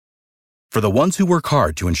For the ones who work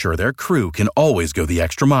hard to ensure their crew can always go the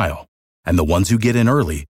extra mile, and the ones who get in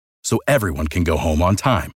early so everyone can go home on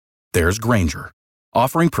time, there's Grainger,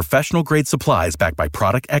 offering professional-grade supplies backed by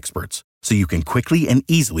product experts so you can quickly and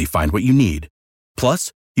easily find what you need.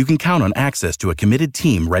 Plus, you can count on access to a committed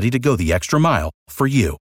team ready to go the extra mile for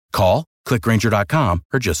you. Call, click Grainger.com,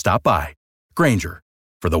 or just stop by. Grainger,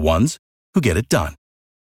 for the ones who get it done.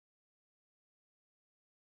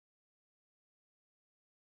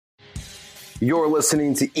 You're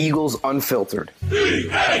listening to Eagles Unfiltered.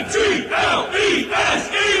 E-A-G-L-E-S,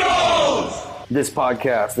 Eagles! This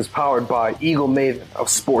podcast is powered by Eagle Maven of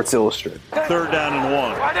Sports Illustrated. 3rd down and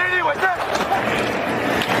 1.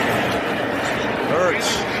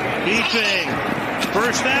 Hurts, keeping,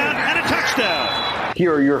 1st down and a touchdown.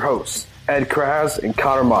 Here are your hosts, Ed Kraz and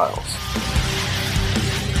Connor Miles.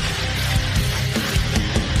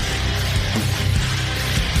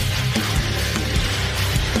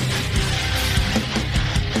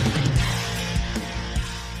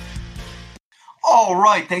 All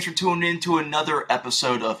right, thanks for tuning in to another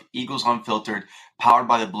episode of Eagles Unfiltered, powered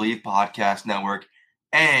by the Believe Podcast Network.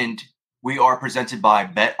 And we are presented by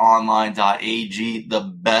betonline.ag, the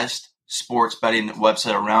best sports betting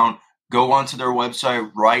website around. Go onto their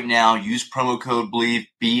website right now. Use promo code BLEAV,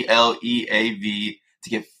 BLEAV, to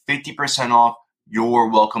get 50% off your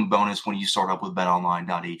welcome bonus when you start up with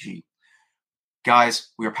betonline.ag. Guys,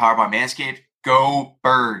 we are powered by Manscaped. Go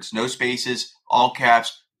Birds. No spaces, all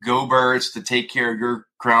caps. Go Birds, to take care of your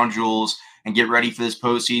crown jewels and get ready for this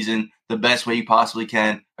postseason the best way you possibly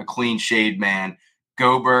can. A clean shaved man.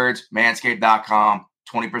 Go Birds, manscaped.com,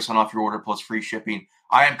 20% off your order plus free shipping.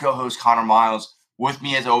 I am co-host Connor Miles. With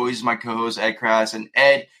me, as always, is my co-host Ed Kras. And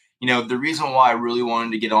Ed, you know, the reason why I really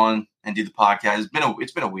wanted to get on and do the podcast, it's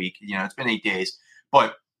been a week, you know, it's been 8 days.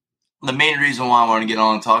 But the main reason why I wanted to get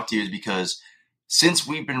on and talk to you is because since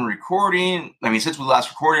we've been recording, since we last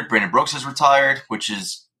recorded, Brandon Brooks has retired, which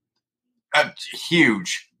is a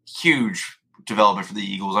huge development for the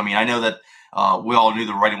Eagles. I mean, I know that we all knew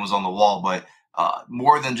the writing was on the wall, but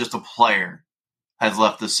more than just a player has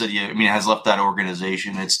left the city. Has left that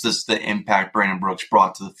organization. It's just the impact Brandon Brooks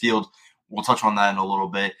brought to the field. We'll touch on that in a little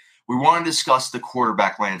bit. We want to discuss the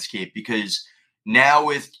quarterback landscape because now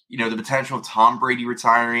with, you know, the potential of Tom Brady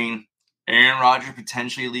retiring, Aaron Rodgers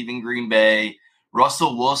potentially leaving Green Bay,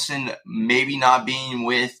 Russell Wilson maybe not being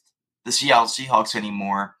with the Seattle Seahawks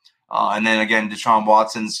anymore, and then again, Deshaun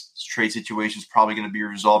Watson's trade situation is probably going to be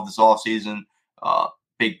resolved this offseason.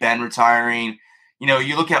 Big Ben retiring. You know,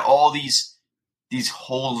 you look at all these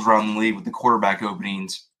holes around the league with the quarterback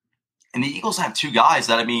openings, and the Eagles have two guys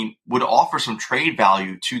that, would offer some trade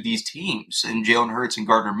value to these teams, and Jalen Hurts and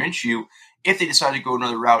Gardner Minshew, if they decide to go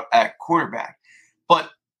another route at quarterback. But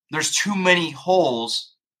there's too many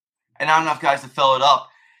holes and not enough guys to fill it up.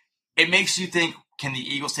 It makes you think, can the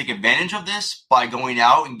Eagles take advantage of this by going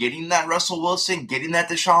out and getting that Russell Wilson, getting that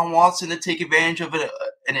Deshaun Watson to take advantage of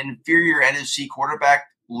an inferior NFC quarterback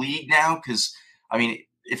league now? Because,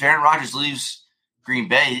 if Aaron Rodgers leaves Green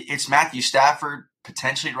Bay, it's Matthew Stafford,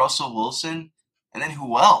 potentially Russell Wilson, and then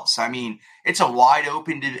who else? It's a wide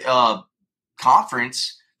open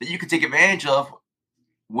conference that you could take advantage of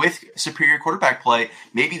with superior quarterback play.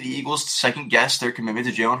 Maybe the Eagles second guess their commitment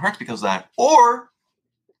to Jalen Hurts because of that. Or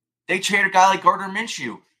they trade a guy like Gardner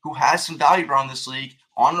Minshew, who has some value around this league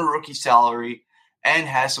on a rookie salary and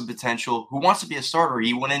has some potential, who wants to be a starter.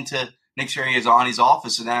 He went into Nick Sirianni's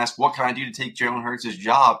office and asked, what can I do to take Jalen Hurts'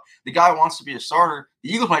 job? The guy wants to be a starter.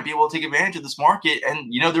 The Eagles might be able to take advantage of this market.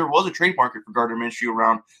 And, you know, there was a trade market for Gardner Minshew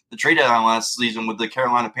around the trade deadline last season with the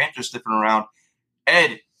Carolina Panthers sniffing around.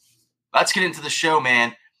 Ed, let's get into the show,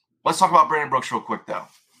 man. Let's talk about Brandon Brooks real quick, though.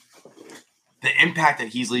 The impact that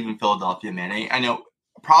he's leaving Philadelphia, man. I know.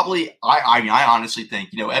 I honestly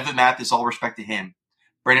think, you know, Evan Mathis, all respect to him,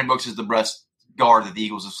 Brandon Brooks is the best guard that the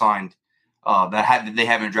Eagles have signed that they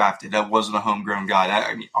haven't drafted. That wasn't a homegrown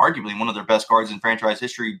guy. Arguably one of their best guards in franchise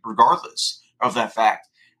history, regardless of that fact.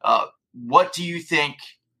 What do you think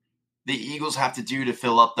the Eagles have to do to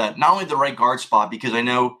fill up that, not only the right guard spot, because I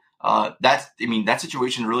know that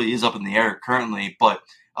situation really is up in the air currently, but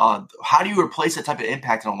how do you replace that type of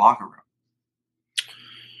impact in a locker room?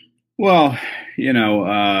 Well, you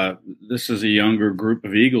know, this is a younger group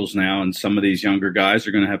of Eagles now, and some of these younger guys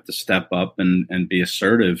are going to have to step up and be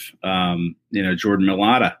assertive. You know, Jordan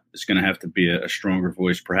Mailata is going to have to be a stronger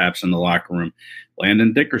voice perhaps in the locker room.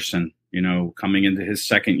 Landon Dickerson, you know, coming into his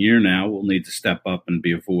second year now, will need to step up and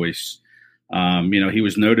be a voice. You know, he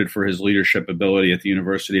was noted for his leadership ability at the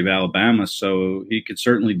University of Alabama, so he could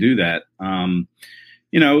certainly do that.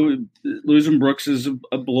 You know, losing Brooks is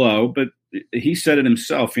a blow, but he said it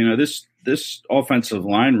himself. You know, this this offensive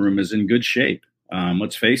line room is in good shape.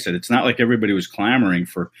 Let's face it. It's not like everybody was clamoring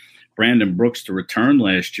for Brandon Brooks to return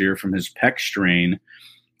last year from his pec strain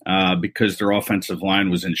because their offensive line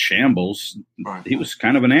was in shambles. Right. He was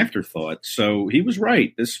kind of an afterthought. So he was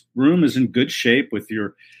right. This room is in good shape with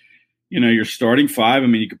your starting five. I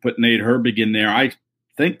mean, you could put Nate Herbig in there. I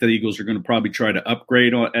think the Eagles are going to probably try to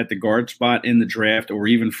upgrade at the guard spot in the draft or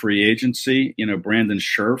even free agency. Brandon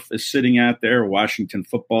Scherf is sitting out there. Washington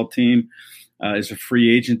football team is a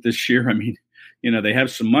free agent this year. I mean, they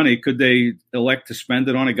have some money. Could they elect to spend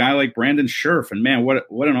it on a guy like Brandon Scherf? And man,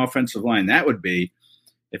 what an offensive line that would be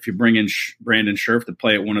if you bring in Brandon Scherf to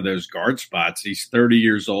play at one of those guard spots. He's 30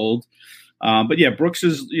 years old. But yeah,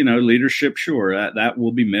 Brooks's, leadership, sure, that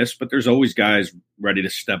will be missed, but there's always guys ready to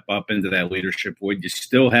step up into that leadership void. You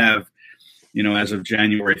still have, as of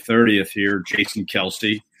January 30th here, Jason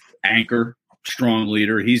Kelce, anchor, strong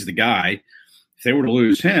leader. He's the guy. If they were to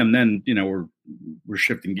lose him, then, we're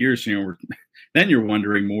shifting gears, then you're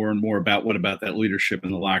wondering more and more about what about that leadership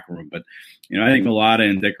in the locker room. But, I think Mailata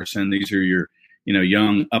and Dickerson, these are your,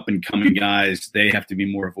 young up and coming guys. They have to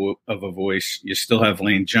be more of a voice. You still have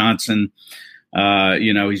Lane Johnson.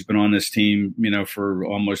 He's been on this team, for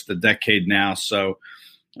almost a decade now. So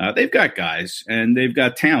they've got guys and they've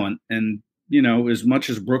got talent. And, as much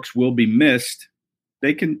as Brooks will be missed,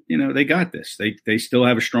 they can, they got this. They still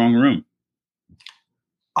have a strong room.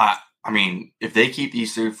 I mean, if they keep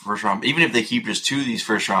these 3 first round, even if they keep just 2 of these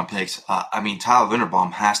first round picks, Tyler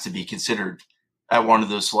Linderbaum has to be considered at one of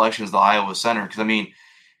those selections, the Iowa center. Because, I mean,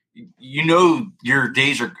 your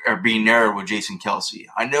days are being narrowed with Jason Kelce.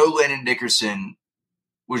 I know Landon Dickerson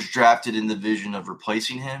was drafted in the vision of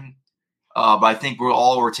replacing him, but I think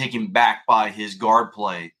we're taken back by his guard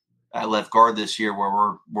play at left guard this year,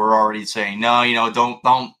 where we're already saying, no,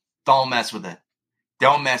 don't mess with it.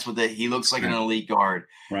 Don't mess with it. He looks like an elite guard.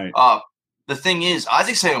 Right. The thing is,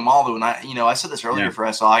 Isaac Seumalo, and I said this earlier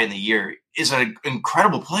for SI in the year, is an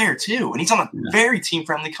incredible player too, and he's on a very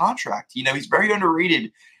team-friendly contract. He's very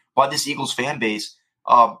underrated by this Eagles fan base.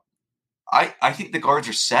 I think the guards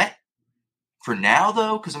are set for now,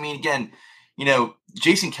 though, because, I mean, again,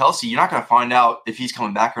 Jason Kelce, you're not going to find out if he's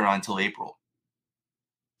coming back or not until April.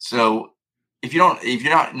 So if you're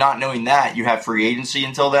not knowing that, you have free agency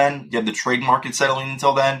until then. You have the trade market settling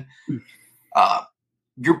until then.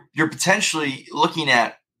 You're potentially looking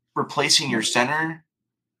at replacing your center.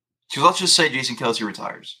 So let's just say Jason Kelce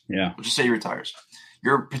retires. Yeah. Let's just say he retires.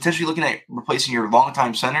 You're potentially looking at replacing your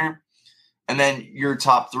longtime center, and then your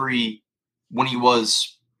top 3 when he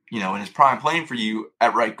was, in his prime, playing for you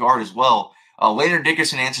at right guard as well. Landon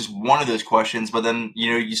Dickerson answers one of those questions, but then,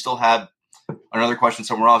 you still have another question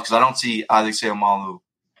somewhere else, because I don't see Isaac Seumalo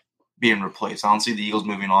being replaced. I don't see the Eagles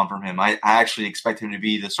moving on from him. I actually expect him to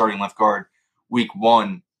be the starting left guard week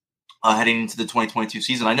 1 heading into the 2022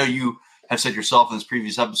 season. I know you have said yourself in this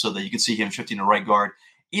previous episode that you could see him shifting to right guard.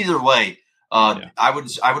 Either way, I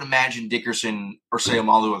would imagine Dickerson or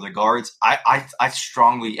Seumalo are the guards. I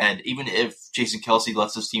strongly, Ed, even if Jason Kelce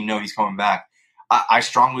lets this team know he's coming back, I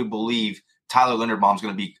strongly believe Tyler Linderbaum is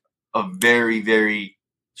going to be a very, very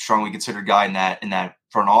strongly considered guy in that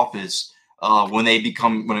front office when it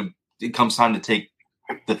comes time to take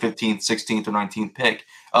the 15th, 16th, or 19th pick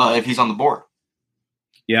if he's on the board.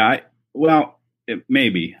 Yeah,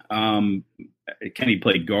 maybe. Can he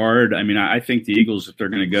play guard? I mean, I think the Eagles, if they're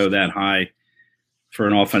going to go that high for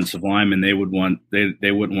an offensive lineman, they wouldn't want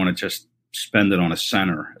to just spend it on a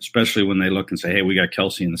center, especially when they look and say, hey, we got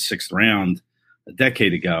Kelce in the 6th round a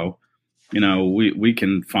decade ago. We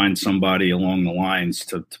can find somebody along the lines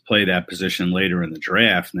to play that position later in the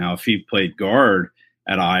draft. Now, if he played guard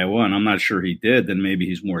at Iowa, and I'm not sure he did, then maybe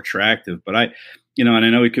he's more attractive. But and I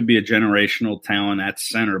know he could be a generational talent at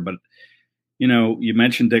center, but you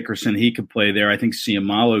mentioned Dickerson, he could play there. I think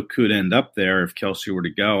Seumalo could end up there if Kelce were to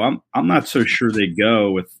go. I'm not so sure they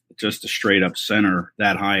go with just a straight up center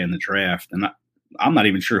that high in the draft. And I'm not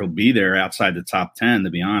even sure he'll be there outside the top 10,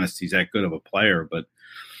 to be honest. He's that good of a player, but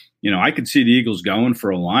I could see the Eagles going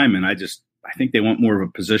for a lineman. I think they want more of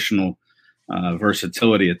a positional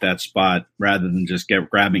versatility at that spot rather than just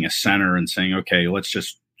grabbing a center and saying, okay, let's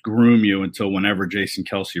just groom you until whenever Jason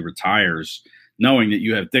Kelce retires, knowing that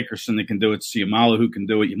you have Dickerson that can do it, Seumalo who can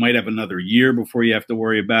do it. You might have another year before you have to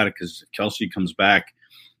worry about it, because if Kelce comes back,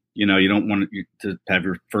 you don't want to have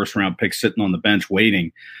your first round pick sitting on the bench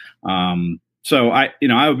waiting. So I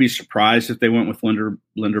would be surprised if they went with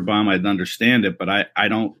Linderbaum. I'd understand it, but I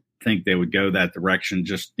don't think they would go that direction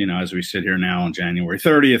just, as we sit here now on January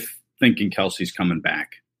 30th, thinking Kelce's coming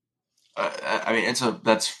back. I mean,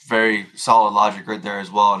 that's very solid logic right there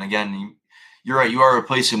as well. And again, you're right. You are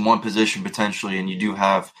replacing one position potentially, and you do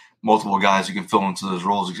have multiple guys who can fill into those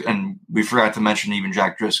roles. And we forgot to mention even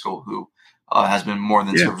Jack Driscoll, who has been more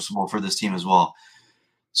than serviceable for this team as well.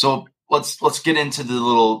 So let's get into the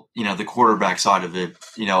little, the quarterback side of it.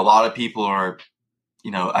 A lot of people are,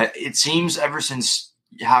 it seems ever since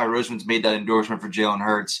Howie Roseman's made that endorsement for Jalen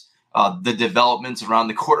Hurts, the developments around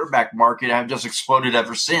the quarterback market have just exploded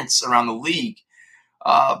ever since around the league.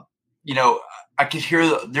 I could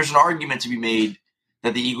hear there's an argument to be made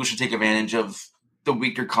that the Eagles should take advantage of the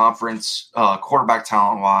weaker conference quarterback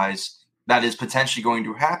talent-wise that is potentially going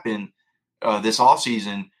to happen this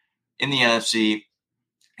offseason in the NFC,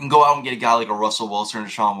 and go out and get a guy like a Russell Wilson or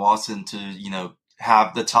Deshaun Watson to,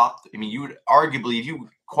 have the top. I mean, you would arguably, if you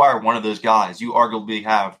acquire one of those guys, you arguably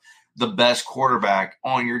have the best quarterback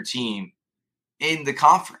on your team in the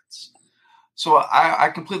conference. So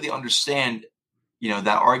I completely understand, that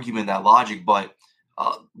argument, that logic. But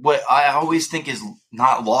what I always think is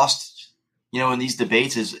not lost, in these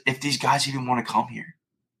debates is if these guys even want to come here.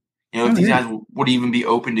 If these guys would even be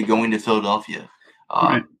open to going to Philadelphia.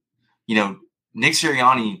 Right. Nick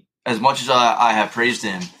Sirianni, as much as I have praised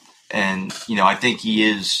him, and, I think he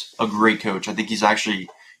is a great coach. I think he's actually,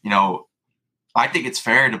 I think it's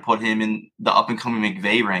fair to put him in the up-and-coming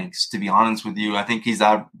McVay ranks, to be honest with you. I think he's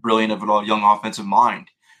that brilliant of a young offensive mind.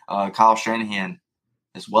 Kyle Shanahan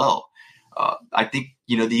as well. I think,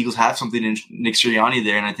 the Eagles have something in Nick Sirianni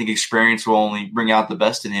there, and I think experience will only bring out the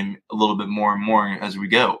best in him a little bit more and more as we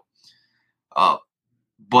go.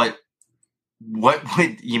 But what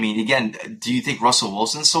would you mean? Again, do you think Russell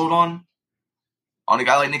Wilson's sold on a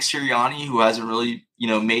guy like Nick Sirianni, who hasn't really,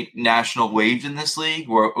 made national waves in this league,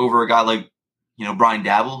 or over a guy like, Brian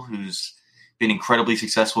Daboll, who's been incredibly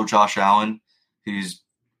successful with Josh Allen, who's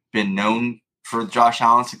been known for Josh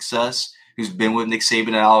Allen's success, who's been with Nick Saban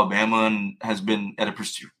at Alabama and has been at a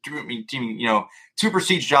team, 2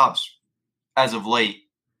 prestige jobs as of late,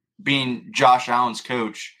 being Josh Allen's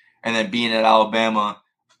coach and then being at Alabama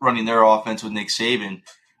running their offense with Nick Saban.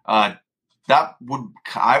 I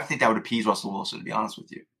think that would appease Russell Wilson, to be honest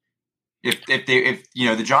with you. If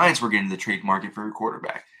the Giants were getting the trade market for a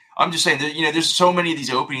quarterback. I'm just saying that, there's so many of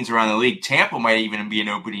these openings around the league. Tampa might even be an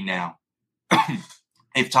opening now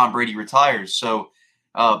if Tom Brady retires. So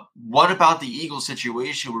what about the Eagles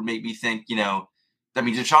situation would make me think,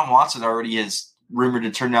 Deshaun Watson already is rumored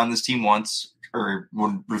to turn down this team once, or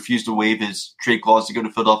would refuse to waive his trade clause to go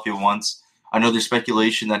to Philadelphia once. I know there's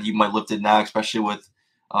speculation that he might lift it now, especially with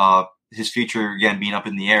his future, again, being up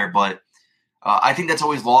in the air. But I think that's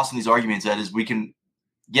always lost in these arguments. That is,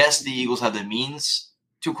 yes, the Eagles have the means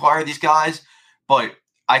to acquire these guys, but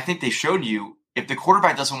I think they showed you if the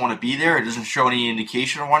quarterback doesn't want to be there, it doesn't show any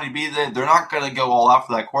indication of wanting to be there, they're not going to go all out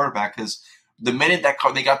for that quarterback, because the minute that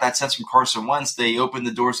they got that sense from Carson Wentz, they opened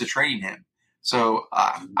the doors to trading him. So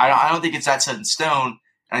I don't think it's that set in stone,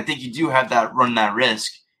 and I think you do have that run that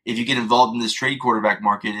risk if you get involved in this trade quarterback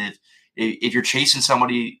market. If you're chasing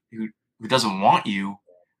somebody who doesn't want you,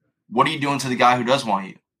 what are you doing to the guy who does want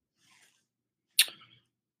you?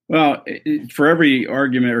 Well, for every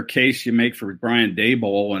argument or case you make for Brian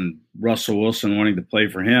Daboll and Russell Wilson wanting to play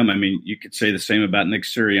for him, I mean, you could say the same about Nick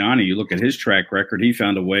Sirianni. You look at his track record, he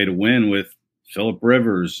found a way to win with Phillip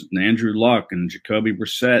Rivers and Andrew Luck and Jacoby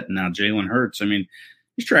Brissett and now Jalen Hurts. I mean,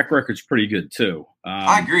 his track record's pretty good too.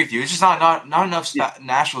 I agree with you. It's just not enough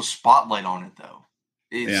national spotlight on it, though.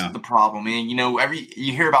 It's the problem. I mean,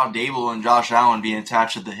 you hear about Daboll and Josh Allen being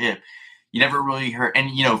attached at the hip. You never really heard, and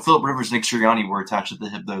Phillip Rivers and Nick Sirianni were attached at the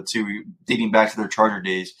hip though too, dating back to their Charger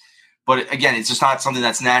days. But again, it's just not something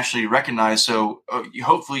that's nationally recognized. So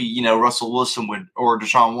hopefully, Russell Wilson or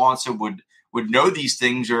Deshaun Watson would know these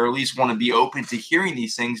things, or at least want to be open to hearing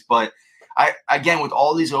these things. But again, with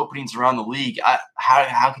all these openings around the league,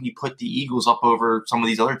 how can you put the Eagles up over some of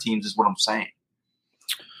these other teams? Is what I'm saying.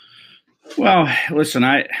 Well, listen,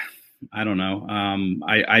 I don't know.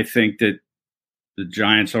 I think that the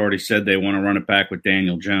Giants already said they want to run it back with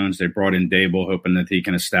Daniel Jones. They brought in Daboll, hoping that he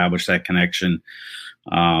can establish that connection.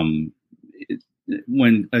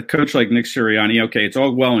 When a coach like Nick Sirianni, okay, it's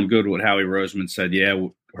all well and good what Howie Roseman said. Yeah,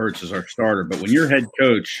 Hurts is our starter. But when you're head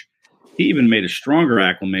coach, he even made a stronger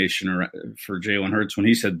acclamation for Jalen Hurts when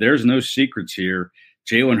he said, there's no secrets here.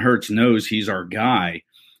 Jalen Hurts knows he's our guy.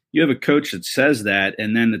 You have a coach that says that,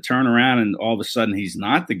 and then to turn around and all of a sudden he's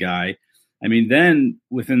not the guy. I mean, then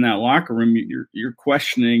within that locker room, you're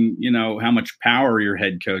questioning, how much power your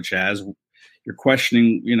head coach has. You're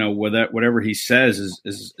questioning, whatever he says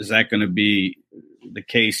is that going to be the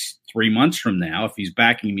case 3 months from now? If he's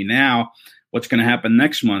backing me now, what's going to happen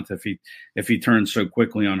next month if he turns so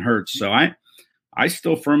quickly on Hurts? So I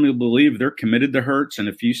still firmly believe they're committed to Hurts. And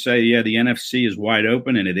if you say, yeah, the NFC is wide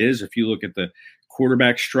open, and it is, if you look at the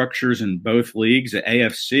quarterback structures in both leagues. The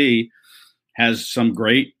AFC has some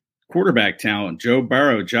great quarterback talent: Joe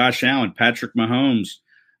Burrow, Josh Allen, Patrick Mahomes.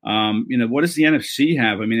 What does the NFC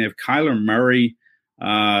have? I mean, they have Kyler Murray.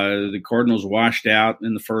 The Cardinals washed out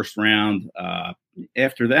in the first round.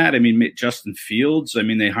 After that, I mean, Justin Fields. I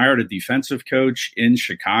mean, they hired a defensive coach in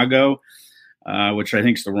Chicago, which I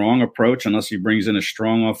think is the wrong approach unless he brings in a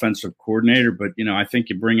strong offensive coordinator. But, I think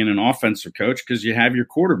you bring in an offensive coach because you have your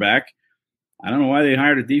quarterback. I don't know why they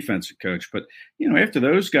hired a defensive coach. But, after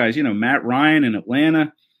those guys, Matt Ryan in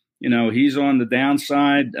Atlanta, he's on the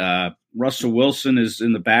downside. Russell Wilson is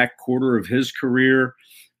in the back quarter of his career.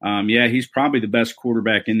 He's probably the best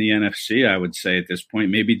quarterback in the NFC, I would say, at this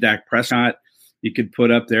point. Maybe Dak Prescott you could put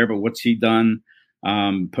up there, but what's he done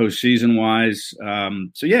postseason-wise?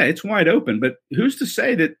 It's wide open. But who's to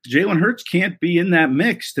say that Jalen Hurts can't be in that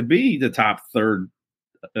mix to be the top third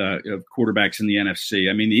of quarterbacks in the NFC?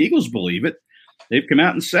 I mean, the Eagles believe it. They've come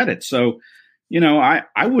out and said it. So,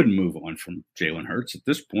 I wouldn't move on from Jalen Hurts at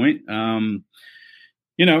this point.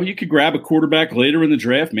 You could grab a quarterback later in the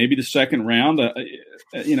draft, maybe the second round.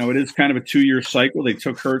 It is kind of a 2-year cycle. They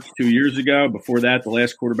took Hurts 2 years ago. Before that, the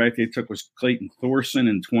last quarterback they took was Clayton Thorson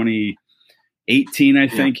in 2018, I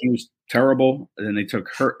think. He was terrible. And then they took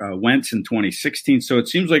Wentz in 2016. So it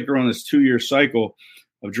seems like they're on this 2-year cycle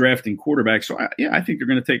of drafting quarterbacks. So, I think they're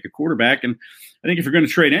going to take a quarterback. And I think if you're going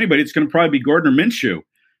to trade anybody, it's going to probably be Gardner Minshew.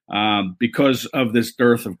 Because of this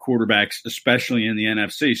dearth of quarterbacks, especially in the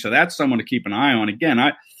NFC. So that's someone to keep an eye on. Again,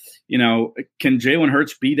 can Jalen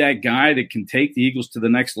Hurts be that guy that can take the Eagles to the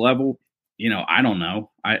next level? I don't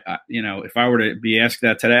know. If I were to be asked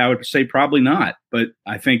that today, I would say probably not. But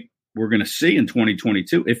I think we're going to see in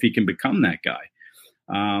 2022 if he can become that guy.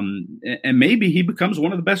 And maybe he becomes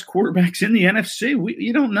one of the best quarterbacks in the NFC.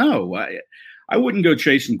 You don't know. I wouldn't go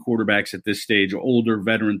chasing quarterbacks at this stage, older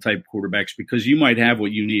veteran-type quarterbacks, because you might have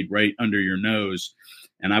what you need right under your nose,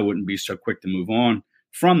 and I wouldn't be so quick to move on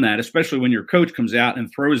from that, especially when your coach comes out and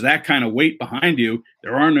throws that kind of weight behind you.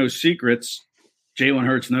 There are no secrets. Jalen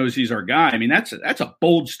Hurts knows he's our guy. I mean, that's a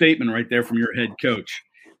bold statement right there from your head coach.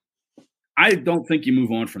 I don't think you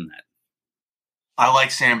move on from that. I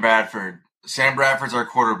like Sam Bradford. Sam Bradford's our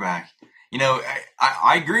quarterback.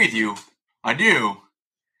 I agree with you. I do.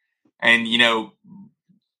 And,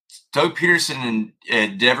 Doug Peterson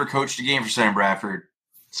never coached a game for Sam Bradford.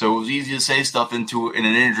 So it was easy to say stuff in an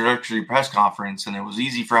introductory press conference. And it was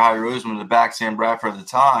easy for Howie Roseman to back Sam Bradford at the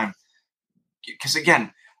time. Because,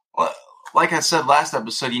 again, like I said last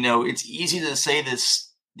episode, it's easy to say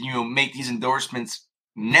this, make these endorsements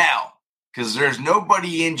now. Because there's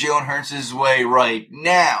nobody in Jalen Hurts' way right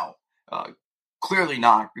now. Clearly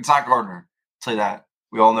not. It's not Gardner. I'll tell you that.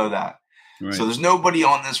 We all know that. Right. So there's nobody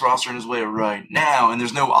on this roster in his way right now, and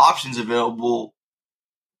there's no options available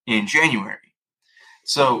in January.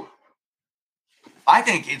 So I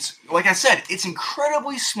think it's, like I said, it's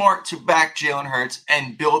incredibly smart to back Jalen Hurts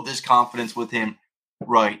and build this confidence with him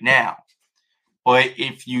right now. But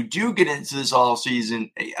if you do get into this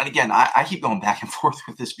offseason, and again, I keep going back and forth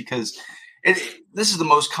with this because this is the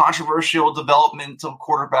most controversial developmental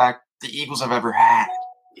quarterback the Eagles have ever had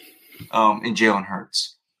in Jalen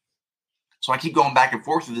Hurts. So I keep going back and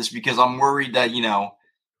forth with this because I'm worried that,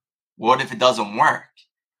 what if it doesn't work?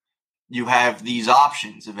 You have these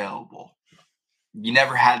options available. You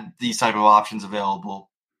never had these type of options available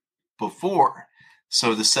before.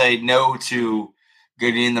 So to say no to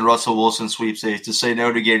getting in the Russell Wilson sweepstakes, to say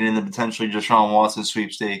no to getting in the potentially Deshaun Watson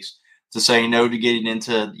sweepstakes, to say no to getting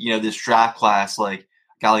into, this draft class like a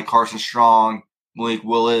guy like Carson Strong, Malik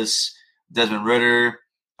Willis, Desmond Ridder,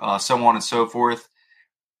 so on and so forth.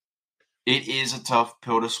 It is a tough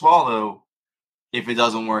pill to swallow if it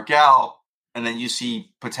doesn't work out. And then you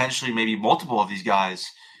see potentially maybe multiple of these guys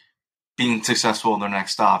being successful in their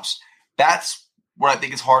next stops. That's what I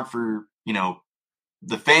think is hard for,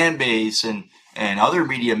 the fan base and other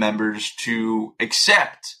media members to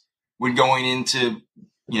accept when going into,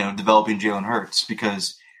 developing Jalen Hurts,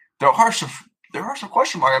 because there are some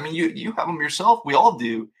question marks. I mean, you have them yourself. We all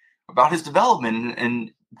do, about his development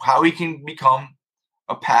and how he can become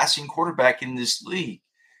a passing quarterback in this league.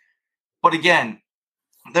 But again,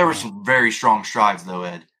 there were some very strong strides, though,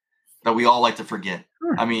 Ed, that we all like to forget.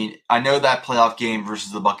 Sure. I mean, I know that playoff game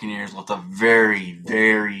versus the Buccaneers left a very,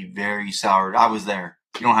 very, very sour. I was there.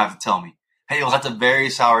 You don't have to tell me. Hey, it left a very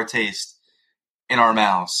sour taste in our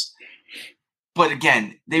mouths. But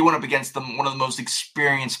again, they went up against one of the most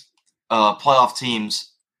experienced playoff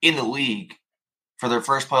teams in the league for their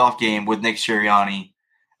first playoff game with Nick Sirianni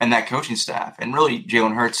and that coaching staff. And really,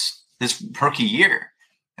 Jalen Hurts, this rookie year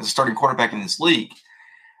as a starting quarterback in this league.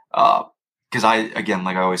 because again,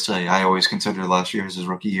 like I always say, I always consider last year as his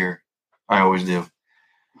rookie year. I always do.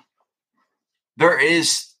 There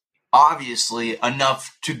is obviously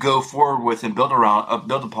enough to go forward with and build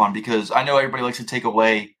upon, because I know everybody likes to take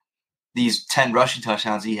away these 10 rushing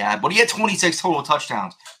touchdowns he had, but he had 26 total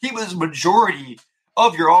touchdowns. He was majority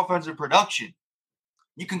of your offensive production.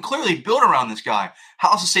 You can clearly build around this guy.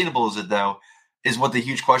 How sustainable is it, though, is what the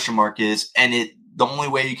huge question mark is. And the only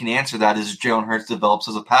way you can answer that is if Jalen Hurts develops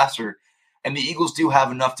as a passer. And the Eagles do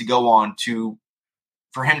have enough to go on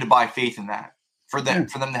for him to buy faith in that, for them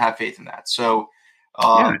to have faith in that. So,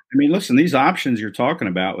 I mean, listen, these options you're talking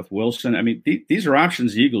about with Wilson, I mean, these are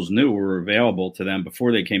options the Eagles knew were available to them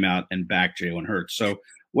before they came out and backed Jalen Hurts. So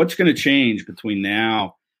what's going to change between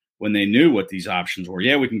now when they knew what these options were?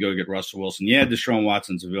 Yeah, we can go get Russell Wilson. Yeah, Deshaun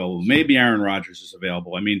Watson's available. Maybe Aaron Rodgers is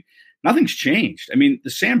available. I mean, nothing's changed. I mean,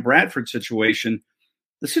 the Sam Bradford situation,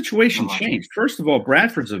 the situation changed. First of all,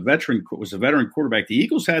 Bradford's was a veteran quarterback. The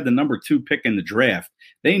Eagles had the number 2 pick in the draft.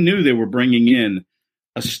 They knew they were bringing in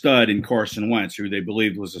a stud in Carson Wentz, who they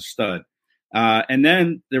believed was a stud. And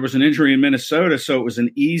then there was an injury in Minnesota, so it was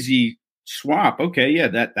an easy swap. Okay,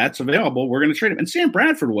 yeah, that's available. We're going to trade him. And Sam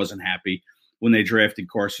Bradford wasn't happy when they drafted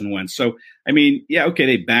Carson Wentz. So, I mean, yeah, okay,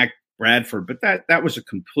 they backed Bradford, but that was a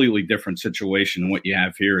completely different situation than what you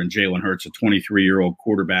have here in Jalen Hurts, a 23-year-old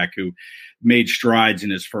quarterback who made strides in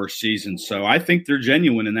his first season. So I think they're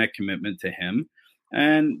genuine in that commitment to him.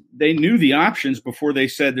 And they knew the options before they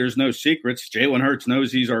said there's no secrets. Jalen Hurts knows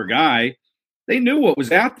he's our guy. They knew what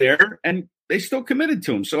was out there, and they still committed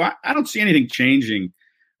to him. So I don't see anything changing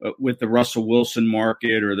with the Russell Wilson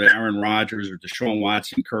market or the Aaron Rodgers or Deshaun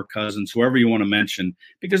Watson, Kirk Cousins, whoever you want to mention,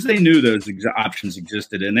 because they knew those options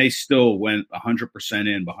existed, and they still went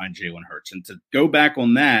 100% in behind Jalen Hurts. And to go back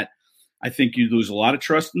on that, I think you lose a lot of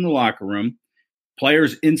trust in the locker room.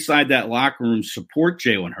 Players inside that locker room support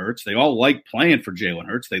Jalen Hurts. They all like playing for Jalen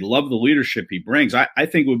Hurts. They love the leadership he brings. I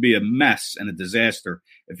think it would be a mess and a disaster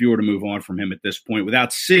if you were to move on from him at this point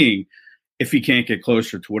without seeing if he can't get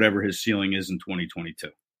closer to whatever his ceiling is in 2022.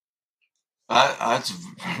 That's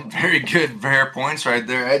very good, fair points right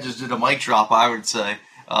there. I just did a mic drop, I would say,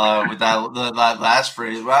 with that last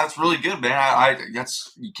phrase. Well, that's really good, man.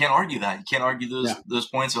 You can't argue that. You can't argue those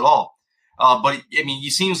points at all. But I mean,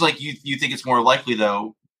 it seems like you think it's more likely,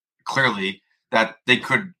 though, clearly, that they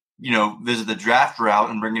could, visit the draft route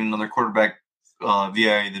and bring in another quarterback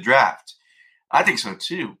via the draft. I think so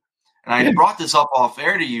too. And I brought this up off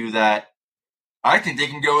air to you that I think they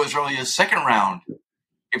can go as early as second round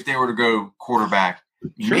if they were to go quarterback,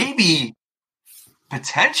 maybe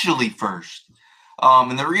potentially first.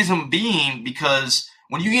 And the reason being because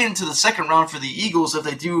when you get into the second round for the Eagles, if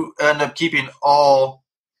they do end up keeping all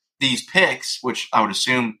these picks, which I would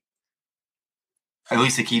assume at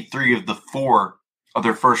least they keep 3 of the 4 of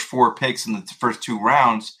their first 4 picks in the first 2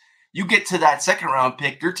 rounds, you get to that second round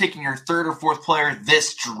pick, you're taking your 3rd or 4th player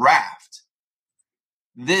this draft.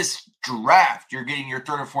 You're getting your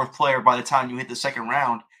 3rd or 4th player by the time you hit the second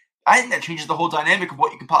round. I think that changes the whole dynamic of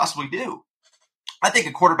what you can possibly do. I think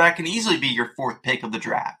a quarterback can easily be your 4th pick of the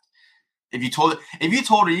draft. If you told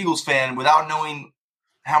an Eagles fan without knowing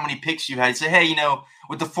how many picks you had, say, hey,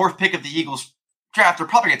 with the 4th pick of the Eagles draft, they're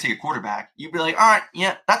probably going to take a quarterback. You'd be like, all right,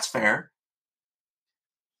 yeah, that's fair.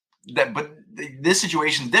 But this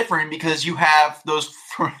situation is different because you have those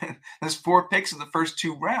 4 picks in the first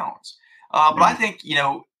 2 rounds. But I think,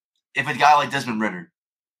 if a guy like Desmond Ridder,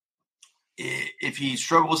 if he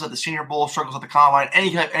struggles at the Senior Bowl, struggles at the Combine,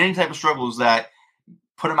 any type of struggles that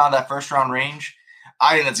put him out of that first round range,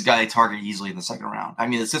 I think that's a guy they target easily in the second round. I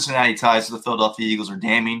mean, the Cincinnati ties to the Philadelphia Eagles are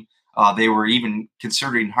damning. They were even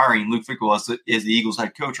considering hiring Luke Fickell as the Eagles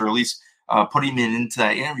head coach, or at least putting him into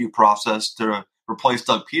that interview process to replace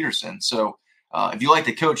Doug Peterson. So if you like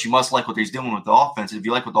the coach, you must like what he's doing with the offense. If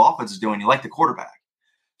you like what the offense is doing, you like the quarterback.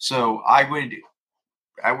 So I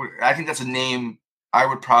think that's a name I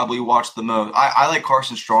would probably watch the most. I like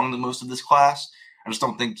Carson Strong the most of this class. I just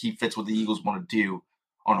don't think he fits what the Eagles want to do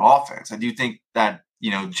on offense. I do think that,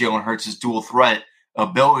 Jalen Hurts' dual threat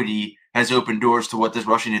ability has opened doors to what this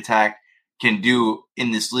rushing attack can do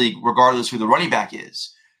in this league, regardless who the running back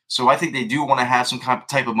is. So I think they do want to have some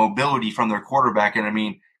type of mobility from their quarterback. And I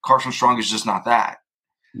mean, Carson Strong is just not that.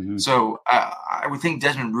 Mm-hmm. So I would think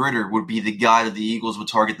Desmond Ridder would be the guy that the Eagles would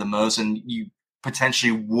target the most. And you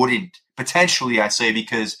potentially wouldn't. Potentially, I say,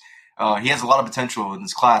 because he has a lot of potential in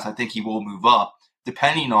this class. I think he will move up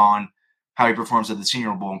depending on how he performs at the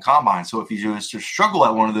Senior Bowl and Combine. So if he was to struggle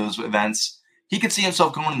at one of those events, he could see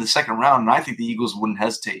himself going in the second round, and I think the Eagles wouldn't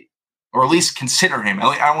hesitate, or at least consider him.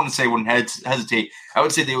 I wouldn't say wouldn't hesitate. I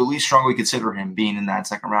would say they would at least strongly consider him being in that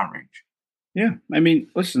second round range. Yeah, I mean,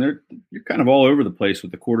 listen, you're kind of all over the place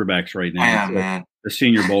with the quarterbacks right now. I am, man. The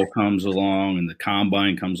Senior Bowl comes along and the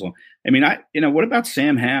Combine comes along. I mean, what about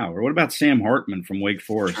Sam Howell or what about Sam Hartman from Wake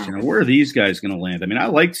Forest? Where are these guys going to land? I mean, I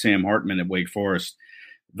liked Sam Hartman at Wake Forest.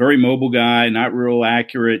 Very mobile guy, not real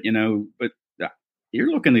accurate, but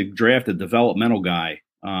you're looking to draft a developmental guy.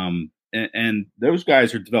 And those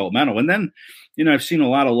guys are developmental. And then, I've seen a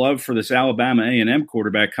lot of love for this Alabama A&M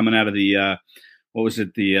quarterback coming out of the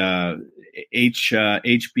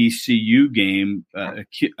HBCU game,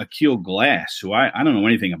 Akil Glass, who I don't know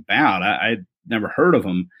anything about. I'd never heard of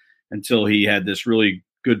him until he had this really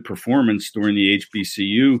good performance during the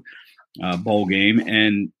HBCU bowl game.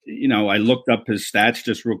 And, I looked up his stats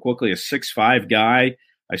just real quickly, a 6'5" guy.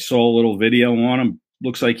 I saw a little video on him.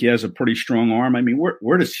 Looks like he has a pretty strong arm. I mean,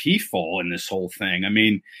 where does he fall in this whole thing? I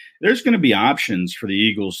mean, there's going to be options for the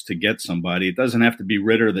Eagles to get somebody. It doesn't have to be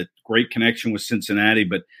Ritter, that great connection with Cincinnati.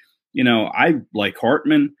 But, I like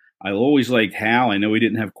Hartman. I always liked Hal. I know he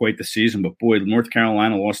didn't have quite the season, but, boy, North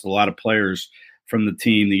Carolina lost a lot of players from the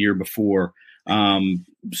team the year before.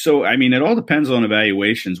 So, I mean, it all depends on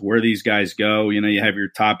evaluations, where these guys go. You have your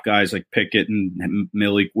top guys like Pickett and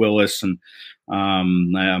Malik Willis, and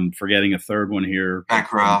I'm forgetting a third one here. Matt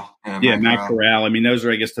Corral. Matt Corral. I mean, those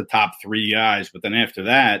are, I guess, the top three guys. But then after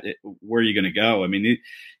that, where are you going to go? I mean,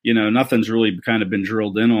 nothing's really kind of been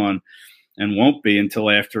drilled in on and won't be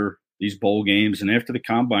until after these bowl games and after the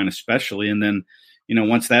Combine especially. And then,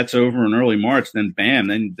 once that's over in early March, then bam,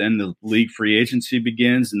 then the league free agency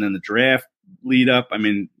begins and then the draft lead up. I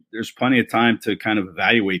mean, there's plenty of time to kind of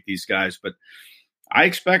evaluate these guys, but I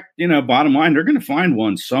expect, bottom line, they're going to find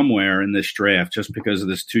one somewhere in this draft just because of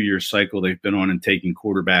this 2-year cycle they've been on and taking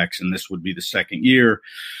quarterbacks. And this would be the second year.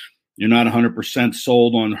 You're not 100%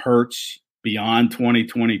 sold on Hurts beyond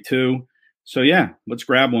 2022. So yeah, let's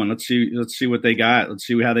grab one. Let's see what they got. Let's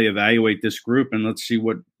see how they evaluate this group, and let's see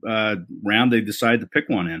what round they decide to pick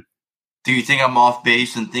one in. Do you think I'm off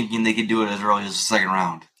base in thinking they could do it as early as the second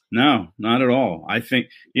round? No, not at all. I think,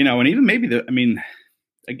 and even maybe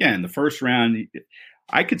again, the first round,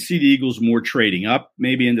 I could see the Eagles more trading up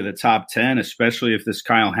maybe into the top 10, especially if this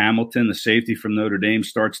Kyle Hamilton, the safety from Notre Dame,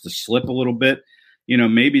 starts to slip a little bit.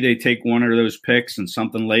 Maybe they take one of those picks and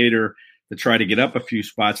something later to try to get up a few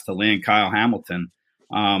spots to land Kyle Hamilton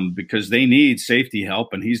because they need safety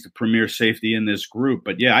help, and he's the premier safety in this group.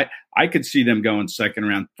 But, yeah, I could see them going second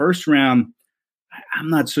round. First round, I'm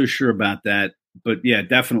not so sure about that. But, yeah,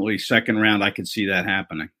 definitely second round, I could see that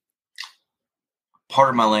happening.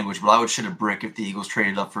 Pardon my language, but I would shit a brick if the Eagles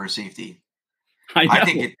traded up for a safety. I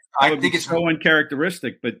think it's so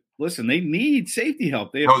uncharacteristic, but listen, they need safety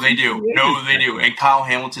help. They do. And Kyle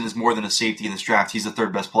Hamilton is more than a safety in this draft. He's the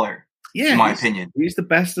third best player. Yeah, in my opinion. He's the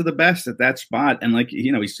best of the best at that spot. And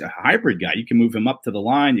he's a hybrid guy. You can move him up to the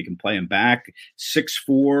line. You can play him back.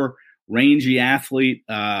 6'4", rangy athlete.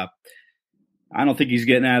 I don't think he's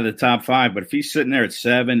getting out of the top 5, but if he's sitting there at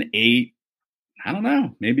 7, 8, I don't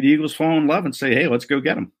know. Maybe the Eagles fall in love and say, hey, let's go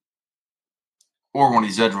get him. Or one of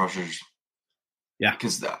these edge rushers. Yeah.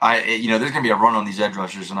 Because, there's going to be a run on these edge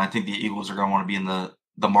rushers, and I think the Eagles are going to want to be in the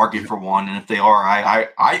market for one. And if they are, I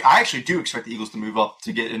actually do expect the Eagles to move up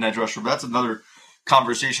to get an edge rusher, but that's another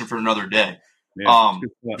conversation for another day. Yeah, I'm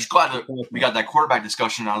just glad that we got that quarterback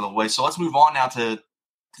discussion out of the way. So let's move on now to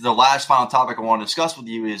the last final topic I want to discuss with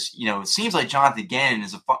you is, it seems like Jonathan Gannon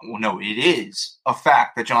is it is a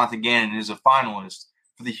fact that Jonathan Gannon is a finalist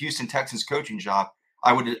for the Houston Texans coaching job.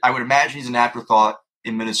 I would imagine he's an afterthought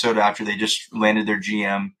in Minnesota after they just landed their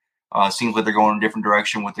GM. Seems like they're going in a different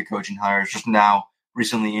direction with the coaching hires. Just now,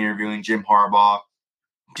 recently interviewing Jim Harbaugh,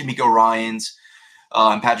 D'Amico Ryans,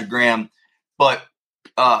 and Patrick Graham. But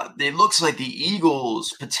it looks like the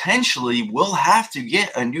Eagles potentially will have to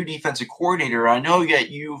get a new defensive coordinator. I know that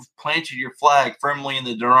you've planted your flag firmly in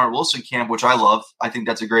the Denard Wilson camp, which I love. I think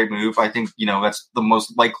that's a great move. I think, that's the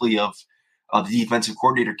most likely of the defensive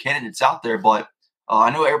coordinator candidates out there. But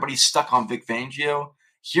I know everybody's stuck on Vic Fangio.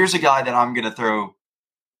 Here's a guy that I'm going to throw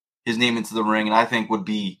his name into the ring and I think would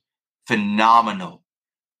be phenomenal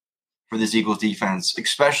for this Eagles defense,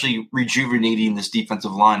 especially rejuvenating this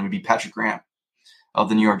defensive line, would be Patrick Graham of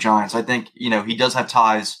the New York Giants. I think, he does have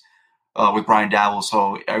ties with Brian Daboll,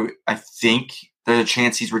 so I think there's a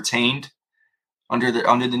chance he's retained under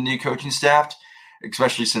the new coaching staff,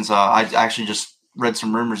 especially since I actually just read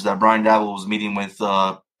some rumors that Brian Daboll was meeting with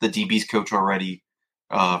the DB's coach already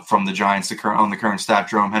from the Giants, on the current staff,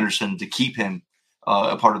 Jerome Henderson, to keep him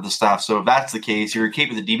a part of the staff. So if that's the case, you're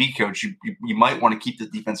keeping the DB coach, you might want to keep the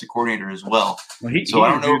defensive coordinator as well. I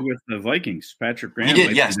don't know with the Vikings. Patrick Graham, he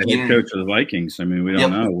did, yes, the head coach of the Vikings. I mean, we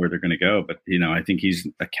don't know where they're going to go, but I think he's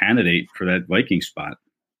a candidate for that Viking spot.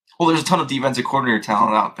 Well, there's a ton of defensive coordinator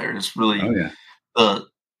talent out there. It's really the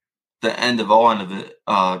end of it.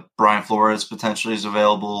 Brian Flores potentially is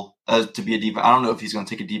available to be a defense. I don't know if he's going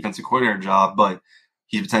to take a defensive coordinator job, but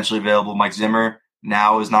he's potentially available. Mike Zimmer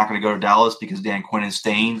now is not going to go to Dallas because Dan Quinn is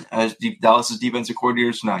staying as Dallas's defensive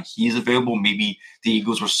coordinator. So now he's available. Maybe the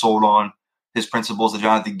Eagles were sold on his principles that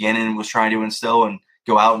Jonathan Gannon was trying to instill and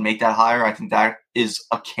go out and make that hire. I think that is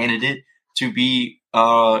a candidate to be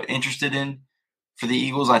interested in for the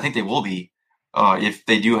Eagles. I think they will be if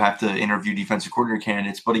they do have to interview defensive coordinator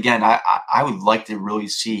candidates. But again, I would like to really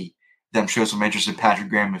see them show some interest in Patrick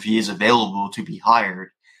Graham if he is available to be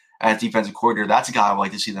hired as defensive coordinator. That's a guy I would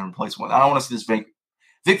like to see them replace with. I don't want to see this Vic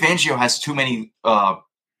Fangio has too many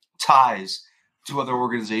ties to other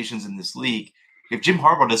organizations in this league. If Jim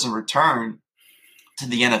Harbaugh doesn't return to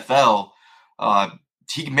the NFL,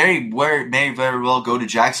 he may very well go to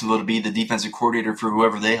Jacksonville to be the defensive coordinator for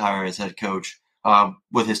whoever they hire as head coach.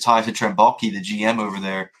 With his ties to Trent Baalke, the GM over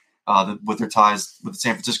there, with their ties with the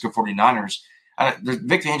San Francisco 49ers,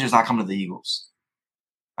 Vic Fangio is not coming to the Eagles.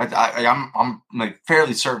 I'm like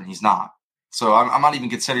fairly certain he's not. So I'm not even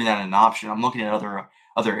considering that an option. I'm looking at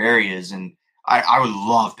other areas, and I would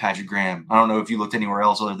love Patrick Graham. I don't know if you looked anywhere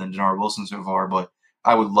else other than Denard Wilson so far, but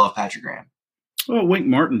I would love Patrick Graham. Well, Wink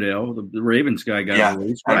Martindale, the Ravens guy, got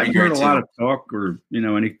released. I haven't heard a lot of talk or,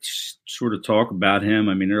 any sort of talk about him.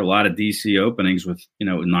 I mean, there are a lot of DC openings with,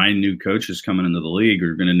 9 new coaches coming into the league.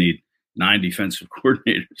 Are going to need 9 defensive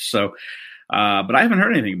coordinators. So, but I haven't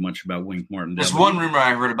heard anything much about Wink Martindale. There's one rumor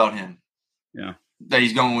I heard about him. Yeah. That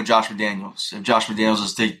he's going with Josh McDaniels. If Josh McDaniels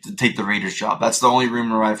is to take the Raiders job. That's the only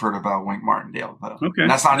rumor I've heard about Wink Martindale. Okay. And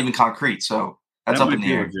that's not even concrete. So that's up in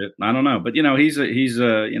the air. Legit. I don't know. But,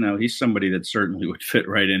 he's somebody that certainly would fit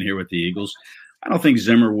right in here with the Eagles. I don't think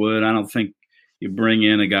Zimmer would. I don't think you bring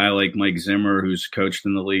in a guy like Mike Zimmer, who's coached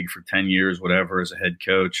in the league for 10 years, whatever, as a head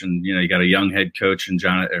coach. And, you got a young head coach in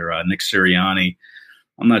Nick Sirianni.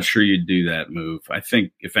 I'm not sure you'd do that move. I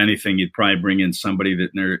think, if anything, you'd probably bring in somebody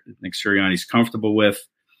that Nick Sirianni's comfortable with.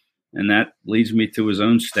 And that leads me to his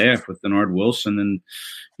own staff with Denard Wilson and,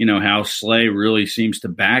 how Slay really seems to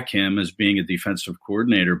back him as being a defensive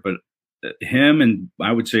coordinator. But him and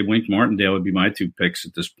I would say Wink Martindale would be my 2 picks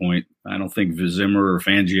at this point. I don't think Zimmer or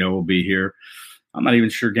Fangio will be here. I'm not even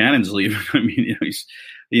sure Gannon's leaving. I mean,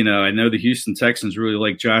 I know the Houston Texans really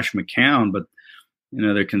like Josh McCown, but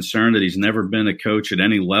they're concerned that he's never been a coach at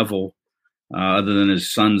any level other than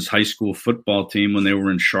his son's high school football team when they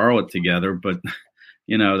were in Charlotte together. But,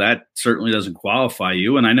 that certainly doesn't qualify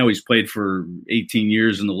you. And I know he's played for 18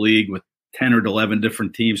 years in the league with 10 or 11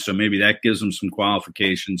 different teams, so maybe that gives him some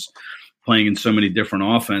qualifications playing in so many different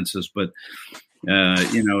offenses. But,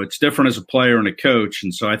 it's different as a player and a coach.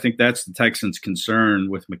 And so I think that's the Texans' concern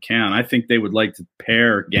with McCown. I think they would like to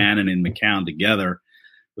pair Gannon and McCown together,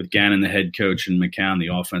 with Gannon the head coach and McCown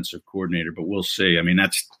the offensive coordinator, but we'll see. I mean,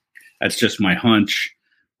 that's just my hunch.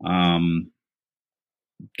 Gannon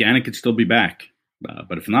could still be back,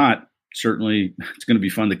 but if not, certainly it's going to be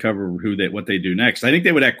fun to cover what they do next. I think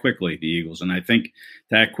they would act quickly, the Eagles, and I think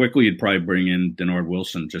to act quickly, you'd probably bring in Denard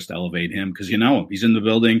Wilson, just elevate him because he's in the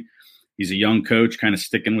building. He's a young coach, kind of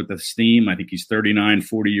sticking with the steam. I think he's 39,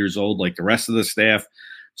 40 years old, like the rest of the staff.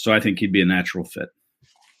 So I think he'd be a natural fit.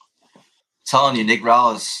 Telling you, Nick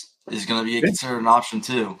Rallis is going to be considered an option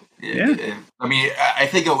too. Yeah.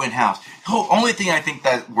 If they go in-house. The only thing I think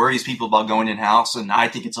that worries people about going in-house, and I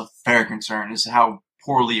think it's a fair concern, is how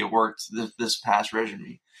poorly it worked this past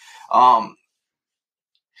regime. I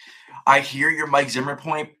hear your Mike Zimmer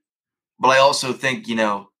point, but I also think,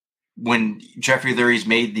 when Jeffrey Lurie's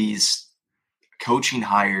made these coaching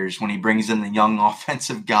hires, when he brings in the young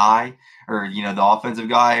offensive guy or, the offensive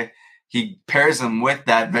guy, he pairs them with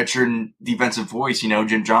that veteran defensive voice,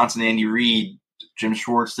 Jim Johnson, Andy Reid, Jim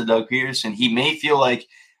Schwartz to Doug Peterson. He may feel like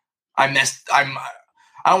I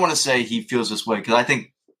don't want to say he feels this way because I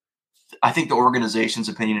think the organization's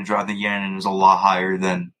opinion of Jonathan Gannon is a lot higher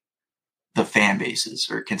than the fan base's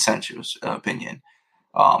or consensus opinion.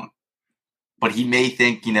 But he may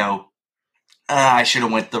think, I should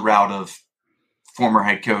have went the route of former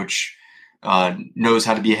head coach, knows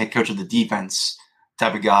how to be a head coach of the defense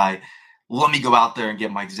type of guy. Let me go out there and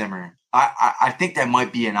get Mike Zimmer. I think that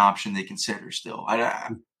might be an option they consider still.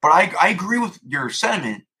 But I agree with your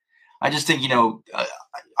sentiment. I just think,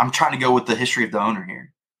 I'm trying to go with the history of the owner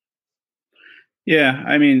here. Yeah,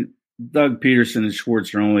 I mean, Doug Peterson and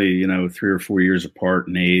Schwartz are only, 3 or 4 years apart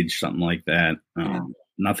in age, something like that.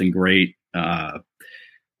 Nothing great. Who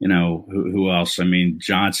else? I mean,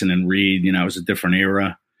 Johnson and Reid, it was a different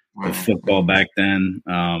era of football back then.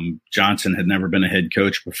 Johnson had never been a head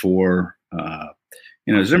coach before.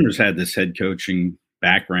 Zimmer's had this head coaching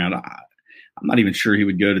background. I'm not even sure he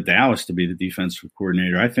would go to Dallas to be the defensive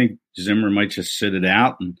coordinator. I think Zimmer might just sit it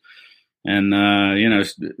out and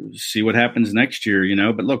see what happens next year,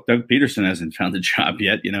 But look, Doug Peterson hasn't found a job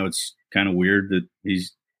yet. It's kind of weird that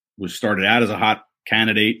was started out as a hot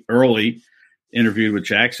candidate early, interviewed with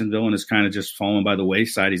Jacksonville, and has kind of just fallen by the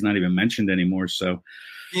wayside. He's not even mentioned anymore. So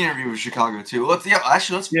he interviewed with Chicago too. Let's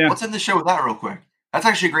end the show with that real quick. That's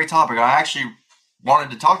actually a great topic. I actually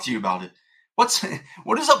wanted to talk to you about it.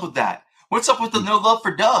 What is up with that? What's up with the no love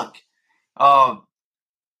for Doug? I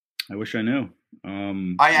wish I knew.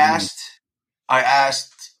 I asked.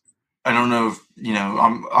 I don't know if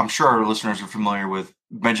I'm sure our listeners are familiar with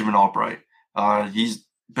Benjamin Albright. He's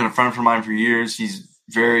been a friend of mine for years. He's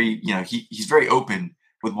very, he's very open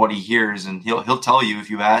with what he hears, and he'll tell you if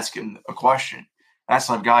you ask him a question. That's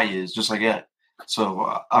the type of guy he is, just like Ed.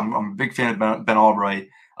 So I'm a big fan of Ben Albright.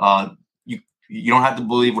 You don't have to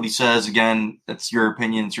believe what he says. Again, that's your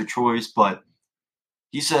opinion, it's your choice. But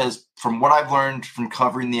he says, from what I've learned from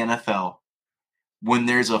covering the NFL, when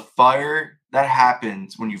there's a fire that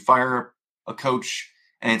happens, when you fire a coach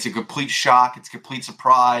and it's a complete shock, it's a complete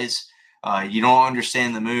surprise, you don't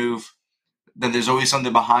understand the move, then there's always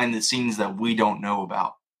something behind the scenes that we don't know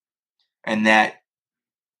about. And that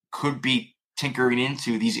could be tinkering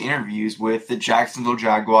into these interviews with the Jacksonville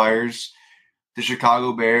Jaguars, the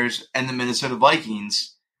Chicago Bears, and the Minnesota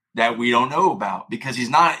Vikings that we don't know about, because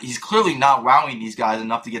he's clearly not wowing these guys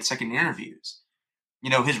enough to get second interviews.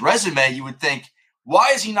 His resume, you would think,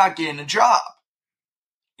 why is he not getting a job?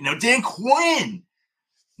 Dan Quinn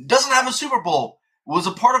doesn't have a Super Bowl, was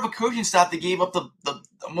a part of a coaching staff that gave up the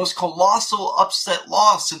most colossal upset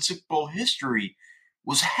loss in Super Bowl history,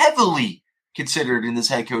 was heavily considered in this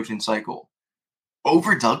head coaching cycle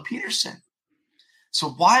over Doug Peterson. So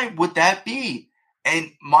why would that be?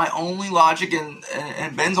 And my only logic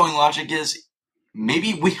and Ben's only logic is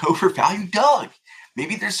maybe we overvalue Doug.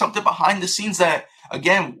 Maybe there's something behind the scenes that,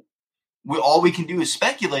 again, all we can do is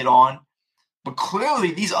speculate on. But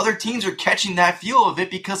clearly these other teams are catching that feel of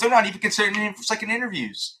it because they're not even considering him for second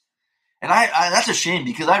interviews. And I that's a shame,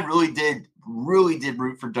 because I really did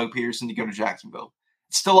root for Doug Peterson to go to Jacksonville.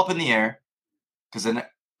 It's still up in the air, because then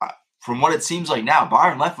from what it seems like now,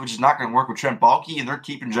 Byron Leftwich is not going to work with Trent Baalke, and they're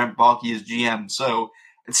keeping Trent Baalke as GM. So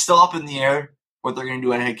it's still up in the air what they're going to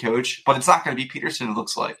do at head coach, but it's not going to be Peterson, it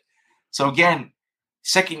looks like. So again,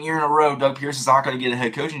 second year in a row, Doug Peterson's not going to get a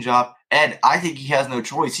head coaching job. Ed, I think he has no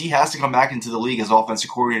choice. He has to come back into the league as offensive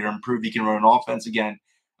coordinator and prove he can run an offense again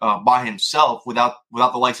by himself without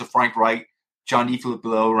the likes of Frank Wright, John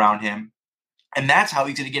DeFilippo around him. And that's how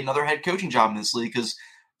he's going to get another head coaching job in this league, because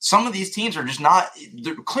some of these teams are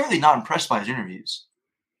they're clearly not impressed by his interviews.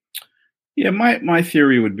 Yeah, my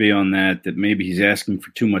theory would be on that maybe he's asking for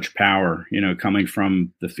too much power, coming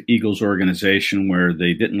from the Eagles organization where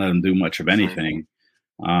they didn't let him do much of anything.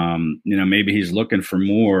 Maybe he's looking for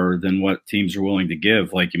more than what teams are willing to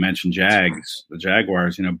give. Like you mentioned, the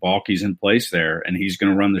Jaguars, Baalke's in place there and he's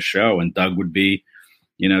going to run the show, and Doug would be,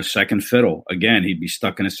 second fiddle. Again, he'd be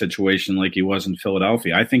stuck in a situation like he was in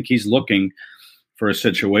Philadelphia. I think he's looking for a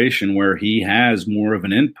situation where he has more of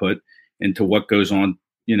an input into what goes on,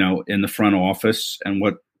 in the front office and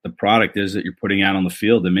what the product is that you're putting out on the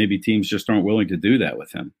field. And maybe teams just aren't willing to do that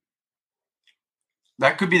with him.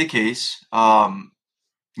 That could be the case. That's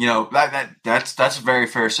a very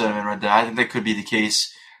fair sentiment right there. I think that could be the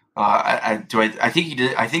case. I think he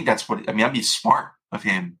did. I think that's what. That'd be smart of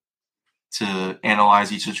him to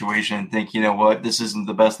analyze each situation and think, this isn't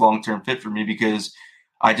the best long-term fit for me because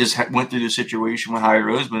I just went through the situation with Howie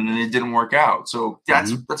Roseman and it didn't work out. So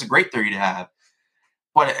that's a great theory to have.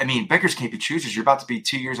 But beggars can't be choosers. You're about to be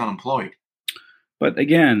 2 years unemployed. But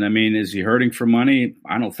again, is he hurting for money?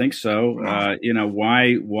 I don't think so. No.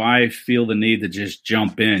 Why feel the need to just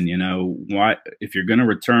jump in? Why, if you're going to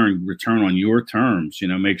return on your terms,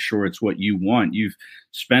 make sure it's what you want. You've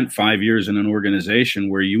spent 5 years in an organization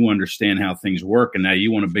where you understand how things work, and now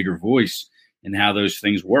you want a bigger voice in how those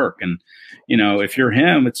things work. And, if you're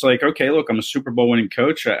him, it's like, okay, look, I'm a Super Bowl winning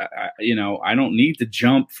coach. I don't need to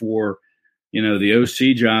jump for, the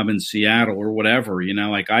OC job in Seattle or whatever,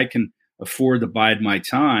 I can afford to bide my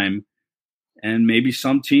time, and maybe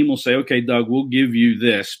some team will say, okay, Doug, we'll give you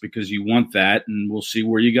this because you want that, and we'll see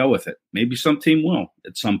where you go with it. Maybe some team will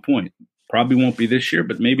at some point. Probably won't be this year,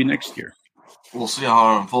 but maybe next year. We'll see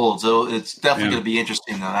how it unfolds. It's definitely going to be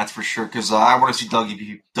interesting, though. That's for sure, because I want to see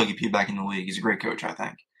Dougie P back in the league. He's a great coach, I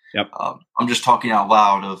think. Yep. I'm just talking out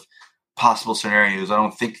loud of possible scenarios. I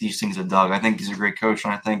don't think these things are Doug. I think he's a great coach,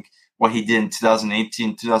 and I think what he did in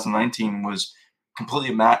 2018, 2019 was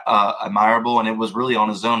completely admirable, and it was really on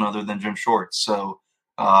his own other than Jim Schwartz. So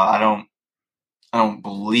I I don't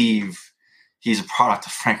believe he's a product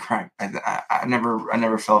of Frank Reich. I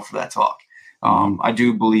never fell for that talk. I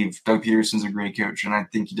do believe Doug Peterson's a great coach, and I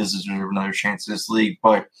think he does deserve another chance in this league.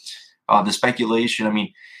 But the speculation, I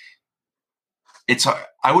mean,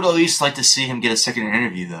 I would at least like to see him get a second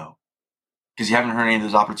interview, though, because you haven't heard any of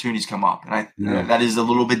those opportunities come up. And that is a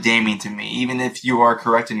little bit damning to me. Even if you are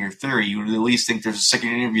correct in your theory, you would at least think there's a second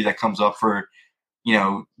interview that comes up for,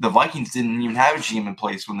 the Vikings didn't even have a GM in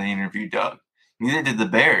place when they interviewed Doug. Neither did the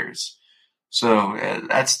Bears. So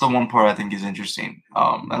that's the one part I think is interesting.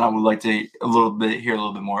 And I would like to hear a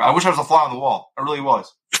little bit more. I wish I was a fly on the wall. I really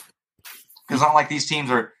was. Because not like these teams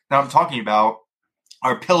that I'm talking about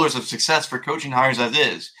are pillars of success for coaching hires as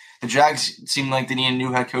is. The Jags seem like they need a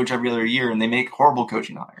new head coach every other year, and they make horrible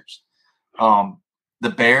coaching hires. The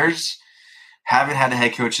Bears haven't had a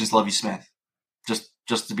head coach since Lovie Smith,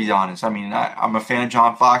 just to be honest. I mean, I'm a fan of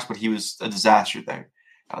John Fox, but he was a disaster there.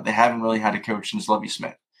 They haven't really had a coach since Lovie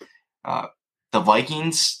Smith. The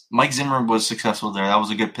Vikings, Mike Zimmer was successful there. That was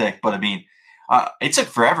a good pick. But, I mean, it took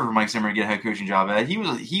forever for Mike Zimmer to get a head coaching job. He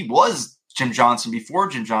was Jim Johnson before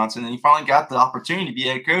Jim Johnson, and he finally got the opportunity to be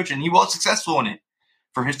a head coach, and he was successful in it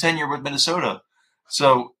for his tenure with Minnesota.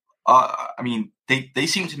 So, I mean, they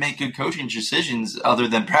seem to make good coaching decisions other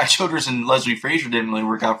than Brad Childress and Leslie Frazier didn't really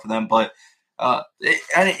work out for them. But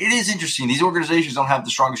it is interesting. These organizations don't have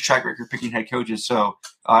the strongest track record picking head coaches. So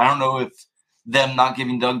I don't know if them not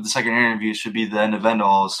giving Doug the second interview should be the end of end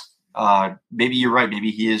alls. Maybe you're right.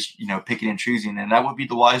 Maybe he is, picking and choosing, and that would be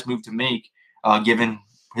the wise move to make, given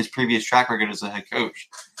his previous track record as a head coach.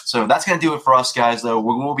 So that's going to do it for us, guys, though.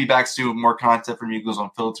 We'll be back soon with more content from Eagles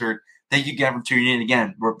Unfiltered. Thank you again for tuning in.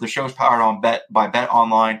 Again, the show is powered on by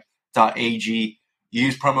betonline.ag.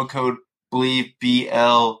 Use promo code BLEAV,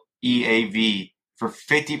 BLEAV, for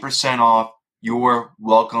 50% off your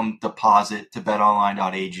welcome deposit to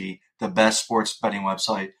betonline.ag, the best sports betting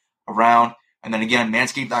website around. And then again,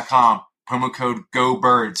 manscaped.com, promo code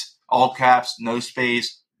GOBIRDS, all caps, no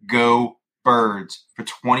space, GOBIRDS, for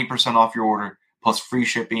 20% off your order, plus free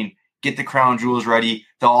shipping. Get the crown jewels ready.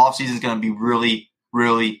 The offseason is going to be really,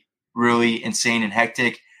 really, really insane and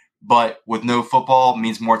hectic. But with no football,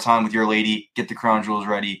 means more time with your lady. Get the crown jewels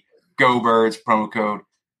ready. Go Birds, promo code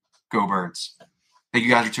Go Birds. Thank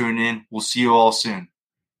you guys for tuning in. We'll see you all soon.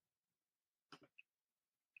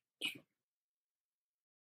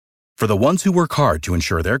 For the ones who work hard to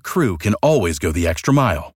ensure their crew can always go the extra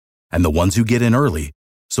mile, and the ones who get in early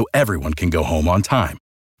so everyone can go home on time,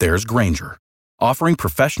 there's Grainger, offering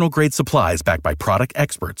professional-grade supplies backed by product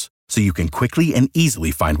experts so you can quickly and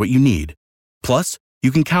easily find what you need. Plus, you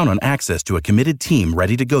can count on access to a committed team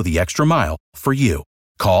ready to go the extra mile for you.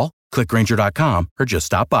 Call, click Grainger.com, or just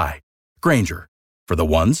stop by. Grainger, for the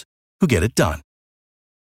ones who get it done.